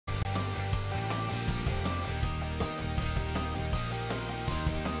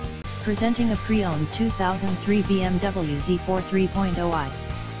Presenting a pre-owned 2003 BMW Z4 3.0i.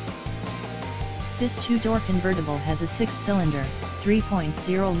 This two-door convertible has a 6-cylinder,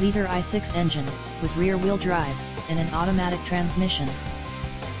 3.0-liter i6 engine, with rear-wheel drive, and an automatic transmission.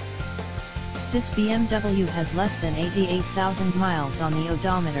 This BMW has less than 88,000 miles on the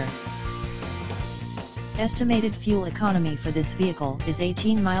odometer. Estimated fuel economy for this vehicle is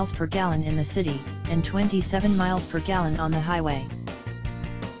 18 miles per gallon in the city, and 27 miles per gallon on the highway.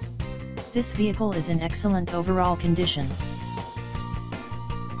 This vehicle is in excellent overall condition.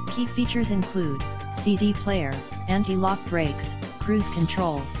 Key features include CD player, anti-lock brakes, cruise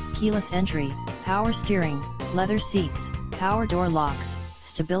control, keyless entry, power steering, leather seats, power door locks,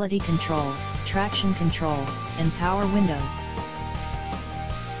 stability control, traction control, and power windows.